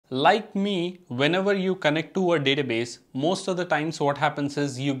Like me, whenever you connect to a database, most of the times what happens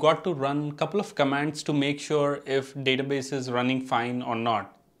is you got to run a couple of commands to make sure if database is running fine or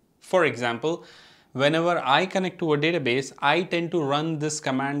not. For example, whenever I connect to a database, I tend to run this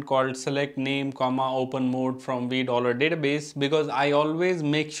command called select name, open mode from $database because I always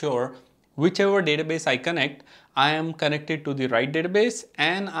make sure whichever database I connect, I am connected to the right database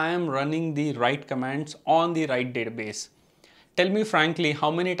and I am running the right commands on the right database. Tell me frankly, how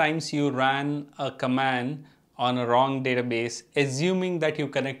many times you ran a command on a wrong database assuming that you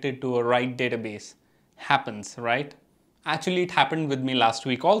connected to a right database? Happens, right? Actually, it happened with me last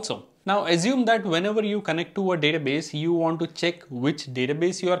week also. Now assume that whenever you connect to a database, you want to check which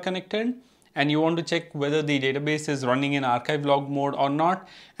database you are connected and you want to check whether the database is running in archive log mode or not.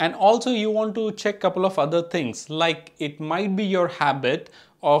 And also you want to check a couple of other things, like it might be your habit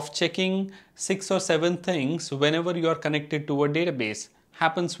of checking 6 or 7 things whenever you are connected to a database.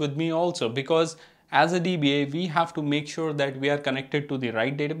 Happens with me also, because as a DBA we have to make sure that we are connected to the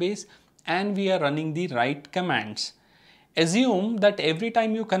right database and we are running the right commands. Assume that every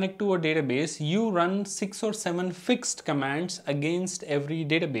time you connect to a database, you run 6 or 7 fixed commands against every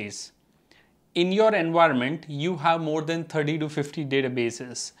database. In your environment, you have more than 30 to 50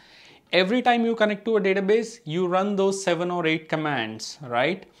 databases. Every time you connect to a database, you run those 7 or 8 commands,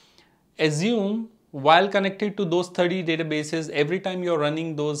 right? Assume while connected to those 30 databases, every time you're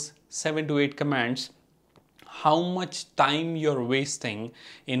running those 7 to 8 commands, how much time you're wasting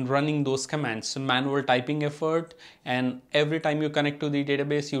in running those commands. So manual typing effort, and every time you connect to the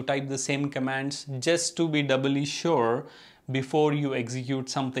database, you type the same commands just to be doubly sure before you execute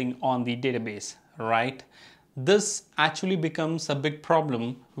something on the database, right? This actually becomes a big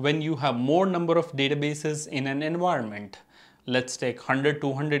problem when you have more number of databases in an environment. Let's take 100,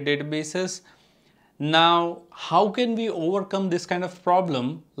 200 databases. Now, how can we overcome this kind of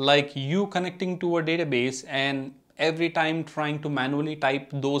problem, like you connecting to a database and every time trying to manually type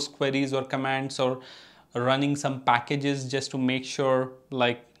those queries or commands or running some packages just to make sure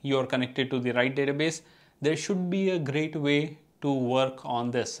like you're connected to the right database? There should be a great way to work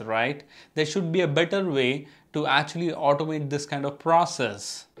on this, right? There should be a better way to actually automate this kind of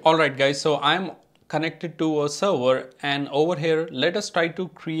process. Alright guys, so I'm connected to a server, and over here let us try to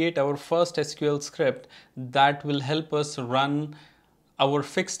create our first SQL script that will help us run our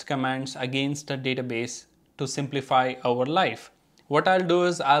fixed commands against a database to simplify our life. What I'll do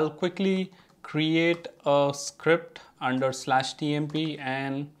is I'll quickly create a script under /tmp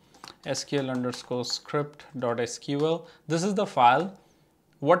and sql_script.sql. This is the file.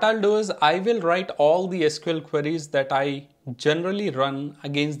 What I'll do is I will write all the SQL queries that I generally run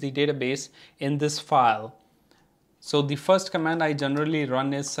against the database in this file. So the first command I generally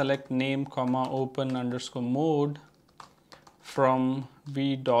run is select name, open_mode from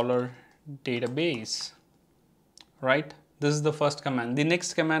 $database, right? This is the first command. The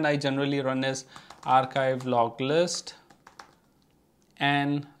next command I generally run is archive log list,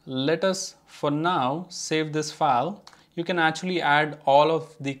 and let us for now save this file. You can actually add all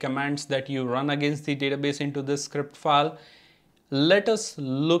of the commands that you run against the database into this script file. Let us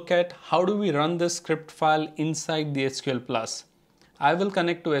look at how do we run this script file inside the SQL+. I will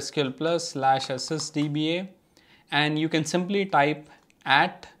connect to SQL+ /SSDBA, and you can simply type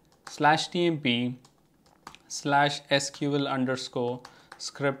 @/tmp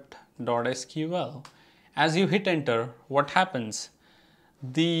 /SQL_script.sql. As you hit enter, what happens?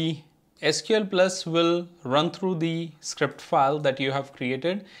 The SQL+ will run through the script file that you have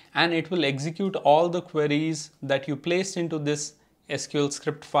created, and it will execute all the queries that you placed into this SQL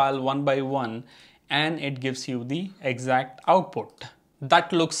script file one by one, and it gives you the exact output.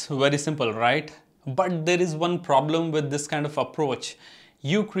 That looks very simple, right? But there is one problem with this kind of approach.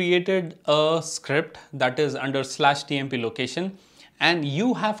 You created a script that is under /tmp location, and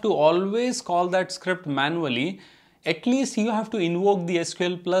you have to always call that script manually. At least you have to invoke the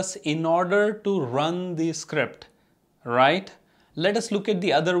SQL+ in order to run the script, right? Let us look at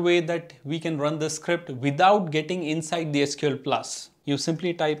the other way that we can run the script without getting inside the SQL+. You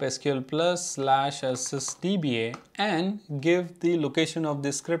simply type SQL+ /SSDBA and give the location of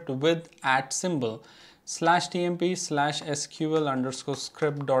the script with @ /tmp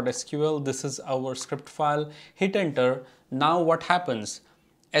 /SQL_script.sql. This is our script file. Hit enter. Now what happens?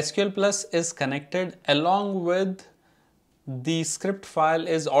 SQL+ is connected along with the script file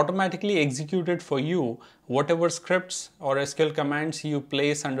is automatically executed for you. Whatever scripts or SQL commands you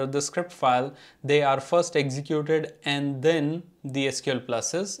place under the script file, they are first executed and then the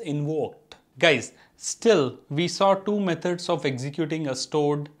SQL+ is invoked. Guys, still we saw two methods of executing a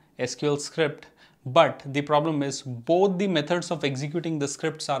stored SQL script But the problem is both the methods of executing the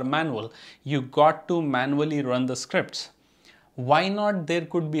scripts are manual. You got to manually run the scripts. Why not there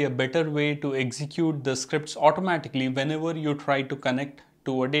could be a better way to execute the scripts automatically whenever you try to connect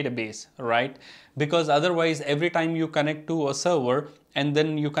to a database, right? Because otherwise every time you connect to a server and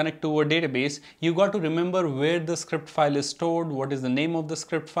then you connect to a database, you got to remember where the script file is stored, what is the name of the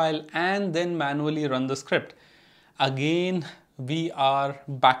script file, and then manually run the script. Again, we are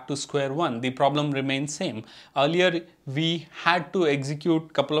back to square one. The problem remains same. Earlier, we had to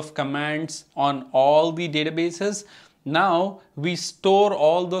execute couple of commands on all the databases. Now we store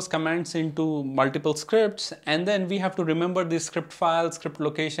all those commands into multiple scripts, and then we have to remember the script file, script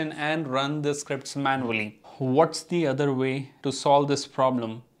location, and run the scripts manually. What's the other way to solve this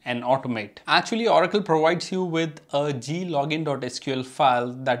problem and automate? Actually, Oracle provides you with a glogin.sql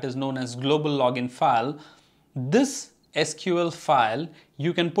file that is known as global login file. This SQL file,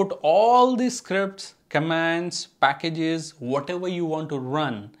 you can put all the scripts, commands, packages, whatever you want to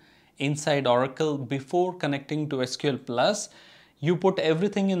run inside Oracle before connecting to SQL+. You put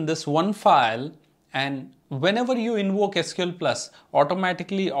everything in this one file, and whenever you invoke SQL+,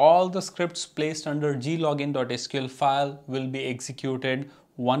 automatically all the scripts placed under glogin.sql file will be executed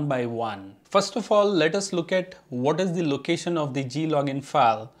one by one. First of all, let us look at what is the location of the glogin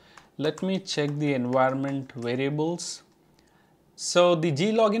file. Let me check the environment variables. So the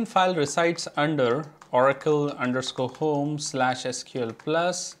glogin file resides under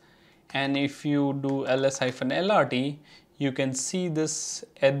oracle_home/SQL+, and if you do ls-lrt, you can see this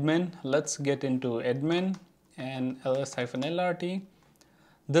admin. Let's get into admin and ls-lrt.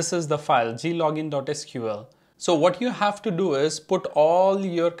 This is the file glogin.sql. So what you have to do is put all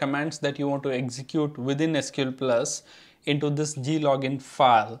your commands that you want to execute within SQL+ into this glogin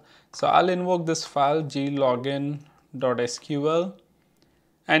file. So I'll invoke this file glogin.sql,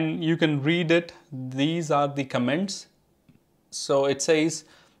 and you can read it. These are the comments. So it says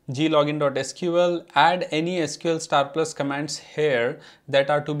glogin.sql, add any SQL* commands here that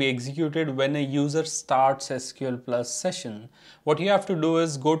are to be executed when a user starts SQL+ session. What you have to do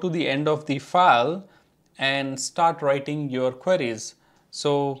is go to the end of the file and start writing your queries.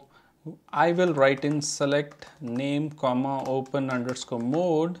 So I will write in select name,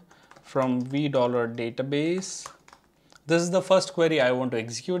 open_mode from v$database. This is the first query I want to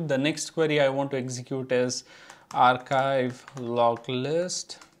execute. The next query I want to execute is archive log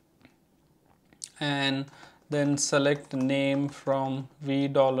list, and then select name from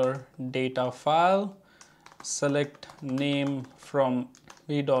v$data file, select name from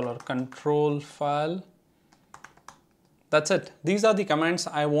v$control file. That's it. These are the commands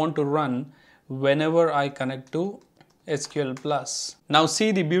I want to run whenever I connect to SQL+. Now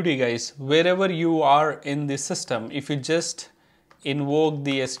see the beauty, guys. Wherever you are in the system, if you just invoke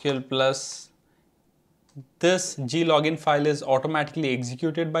the SQL+, this glogin file is automatically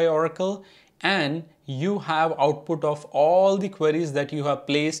executed by Oracle, and you have output of all the queries that you have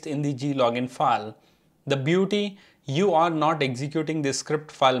placed in the glogin file. The beauty, you are not executing the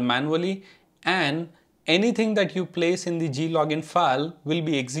script file manually, and anything that you place in the glogin file will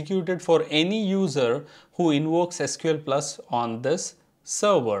be executed for any user who invokes SQL+ on this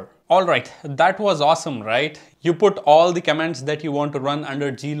server. Alright, that was awesome, right? You put all the commands that you want to run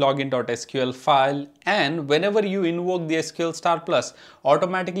under glogin.sql file, and whenever you invoke the SQL*+,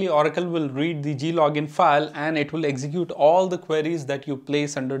 automatically Oracle will read the glogin file and it will execute all the queries that you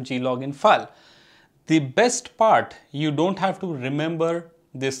place under glogin file. The best part, you don't have to remember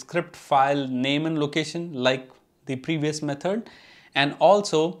the script file name and location like the previous method, and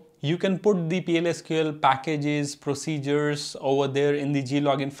also you can put the PLSQL packages, procedures over there in the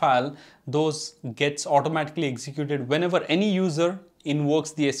glogin file. Those gets automatically executed whenever any user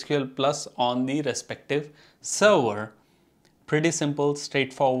invokes the SQL+ on the respective server. Pretty simple,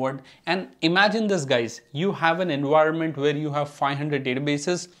 straightforward. And imagine this, guys, you have an environment where you have 500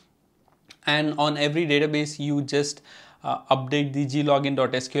 databases, and on every database you just update the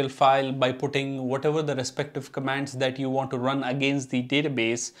glogin.sql file by putting whatever the respective commands that you want to run against the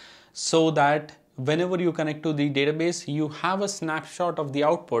database, so that whenever you connect to the database, you have a snapshot of the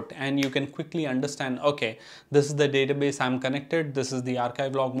output and you can quickly understand, okay, this is the database I'm connected, this is the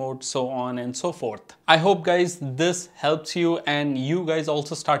archive log mode, so on and so forth. I hope, guys, this helps you and you guys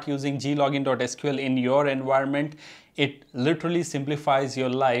also start using glogin.sql in your environment. It literally simplifies your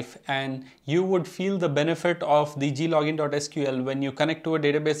life, and you would feel the benefit of the glogin.sql when you connect to a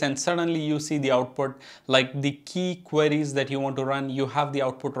database and suddenly you see the output, like the key queries that you want to run, you have the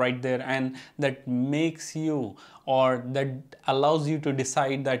output right there, and that makes you, or that allows you to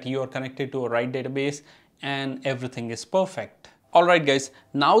decide that you are connected to a right database and everything is perfect. Alright guys,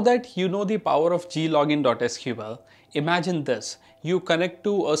 now that you know the power of glogin.sql, imagine this. You connect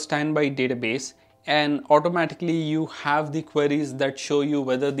to a standby database and automatically you have the queries that show you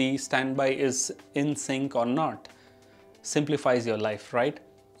whether the standby is in sync or not. Simplifies your life, right?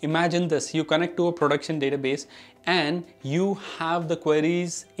 Imagine this, you connect to a production database and you have the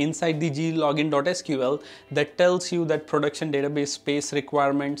queries inside the glogin.sql that tells you that production database space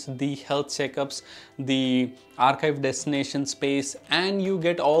requirements, the health checkups, the archive destination space, and you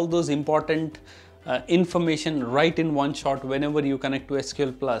get all those important information right in one shot whenever you connect to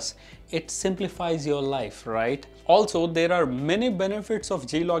SQL Plus. It simplifies your life, right? Also, there are many benefits of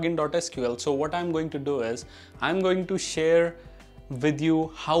glogin.sql. So what I'm going to do is I'm going to share with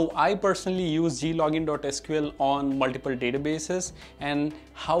you how I personally use glogin.sql on multiple databases and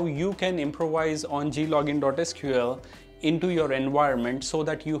how you can improvise on glogin.sql into your environment so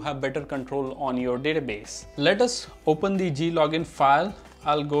that you have better control on your database. Let us open the glogin file.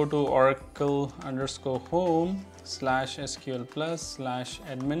 I'll go to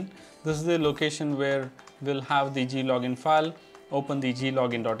oracle_home/sql+/admin. This is the location where we'll have the glogin file. Open the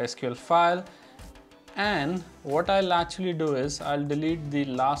glogin.sql file. And what I'll actually do is I'll delete the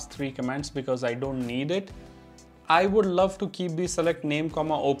last 3 commands because I don't need it. I would love to keep the select name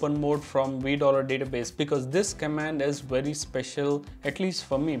open mode from $database because this command is very special, at least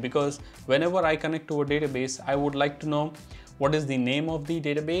for me, because whenever I connect to a database, I would like to know what is the name of the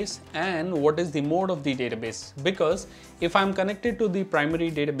database and what is the mode of the database. Because if I'm connected to the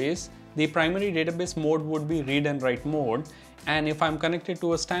primary database mode would be read and write mode. And if I'm connected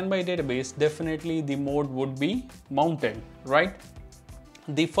to a standby database, definitely the mode would be mounted, right?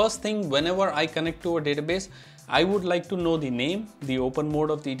 The first thing, whenever I connect to a database, I would like to know the name, the open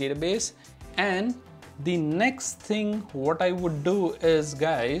mode of the database. And the next thing, what I would do is,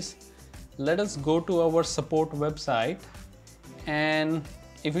 guys, let us go to our support website. And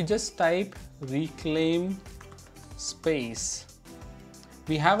if you just type reclaim space,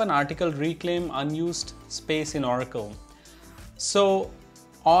 we have an article, reclaim unused space in Oracle. So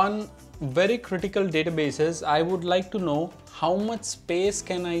on very critical databases, I would like to know how much space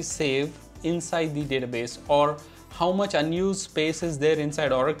can I save inside the database, or how much unused space is there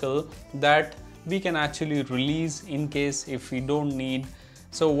inside Oracle that we can actually release in case if we don't need.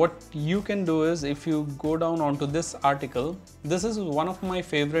 So what you can do is, if you go down onto this article, this is one of my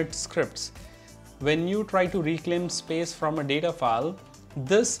favorite scripts. When you try to reclaim space from a data file,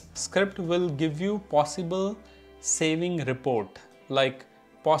 this script will give you possible saving report, like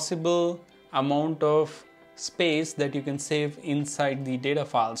possible amount of space that you can save inside the data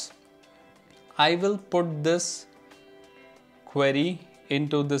files. I will put this query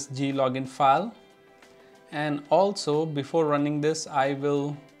into this glogin file, and also before running this, I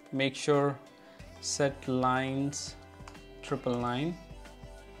will make sure set lines 999.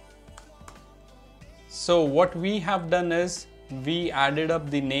 So what we have done is we added up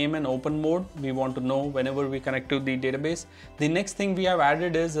the name and open mode. We want to know whenever we connect to the database. The next thing we have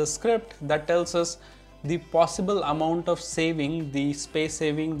added is a script that tells us the possible amount of saving, the space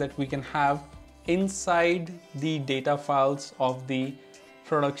saving that we can have inside the data files of the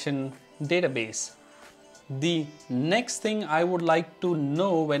production database. The next thing I would like to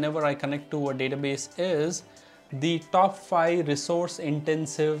know whenever I connect to a database is the top 5 resource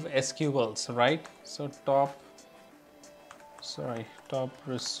intensive SQLs, right? So top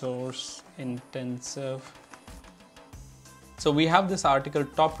resource intensive. So we have this article,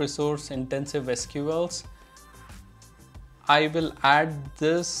 top resource intensive SQLs. I will add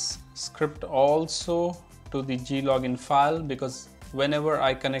this script also to the glogin file because whenever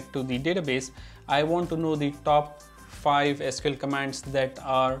I connect to the database, I want to know the top 5 SQL commands that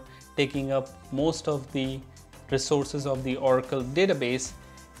are taking up most of the resources of the Oracle database.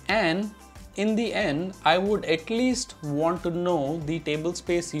 And in the end, I would at least want to know the table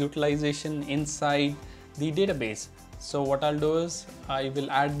space utilization inside the database. So what I'll do is I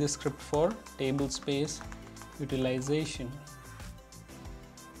will add this script for table space utilization.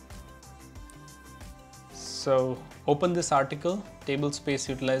 So open this article, table space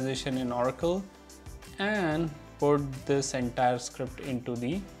utilization in Oracle, and put this entire script into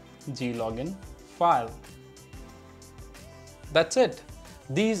the glogin file. That's it.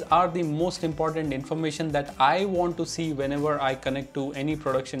 These are the most important information that I want to see whenever I connect to any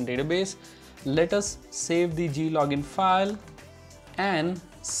production database. Let us save the glogin file and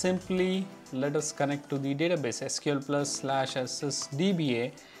simply let us connect to the database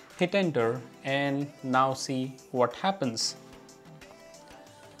sql+/ssdba, hit enter, and now see what happens.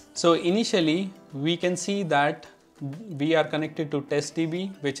 So initially we can see that we are connected to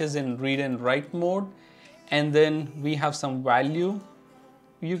testdb, which is in read and write mode, and then we have some value.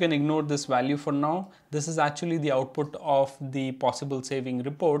 You can ignore this value for now. This is actually the output of the possible saving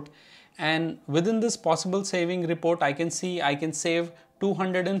report. And within this possible saving report, I can see I can save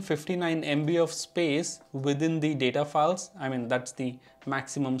 259 MB of space within the data files. I mean, that's the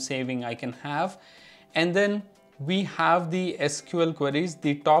maximum saving I can have. And then we have the SQL queries,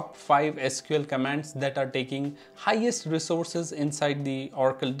 the top 5 SQL commands that are taking highest resources inside the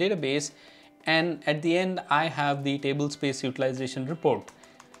Oracle database. And at the end, I have the table space utilization report.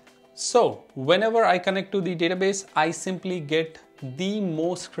 So whenever I connect to the database, I simply get the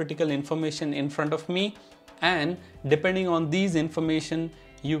most critical information in front of me, and depending on these information,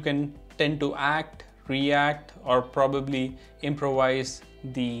 you can tend to act, react, or probably improvise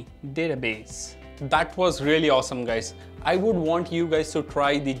the database. That was really awesome, guys. I would want you guys to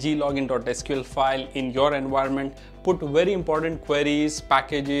try the glogin.sql file in your environment. Put very important queries,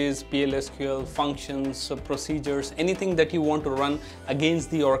 packages, PLSQL, functions, procedures, anything that you want to run against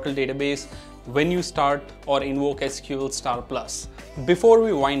the Oracle database when you start or invoke SQL star plus. Before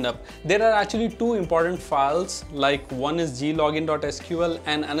we wind up, there are actually two important files, like one is glogin.sql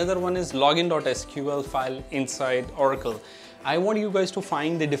and another one is login.sql file inside Oracle. I want you guys to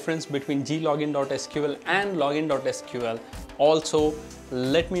find the difference between glogin.sql and login.sql. Also,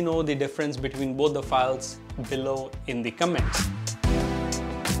 let me know the difference between both the files below in the comments.